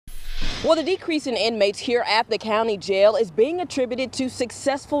Well, the decrease in inmates here at the county jail is being attributed to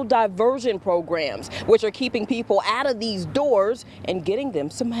successful diversion programs, which are keeping people out of these doors and getting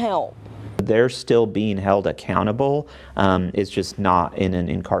them some help. They're still being held accountable. It's just not in an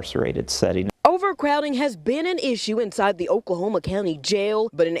incarcerated setting. Overcrowding has been an issue inside the Oklahoma County Jail,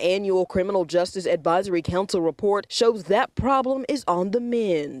 but an annual Criminal Justice Advisory Council report shows that problem is on the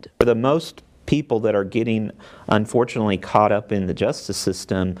mend. For the most people that are getting, unfortunately, caught up in the justice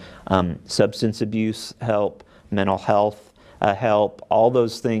system, substance abuse help, mental health help, all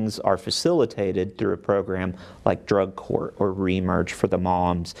those things are facilitated through a program like drug court or reemerge for the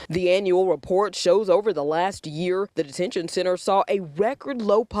moms. The annual report shows over the last year, the detention center saw a record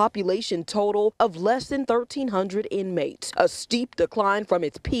low population total of less than 1,300 inmates, a steep decline from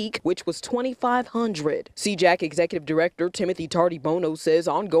its peak, which was 2,500. CJAC Executive Director Timothy Tardy-Bono says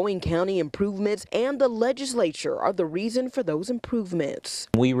ongoing county improvements and the legislature are the reason for those improvements.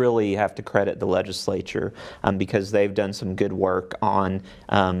 We really have to credit the legislature because they've done some good work on,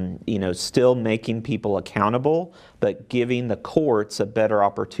 still making people accountable, but giving the courts a better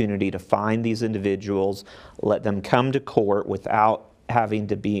opportunity to find these individuals, let them come to court without having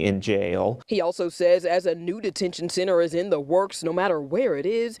to be in jail. He also says as a new detention center is in the works, no matter where it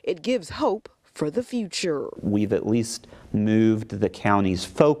is, it gives hope for the future. We've at least moved the county's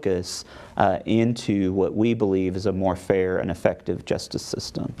focus into what we believe is a more fair and effective justice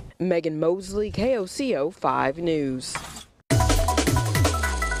system. Megan Mosley, KOCO 5 News.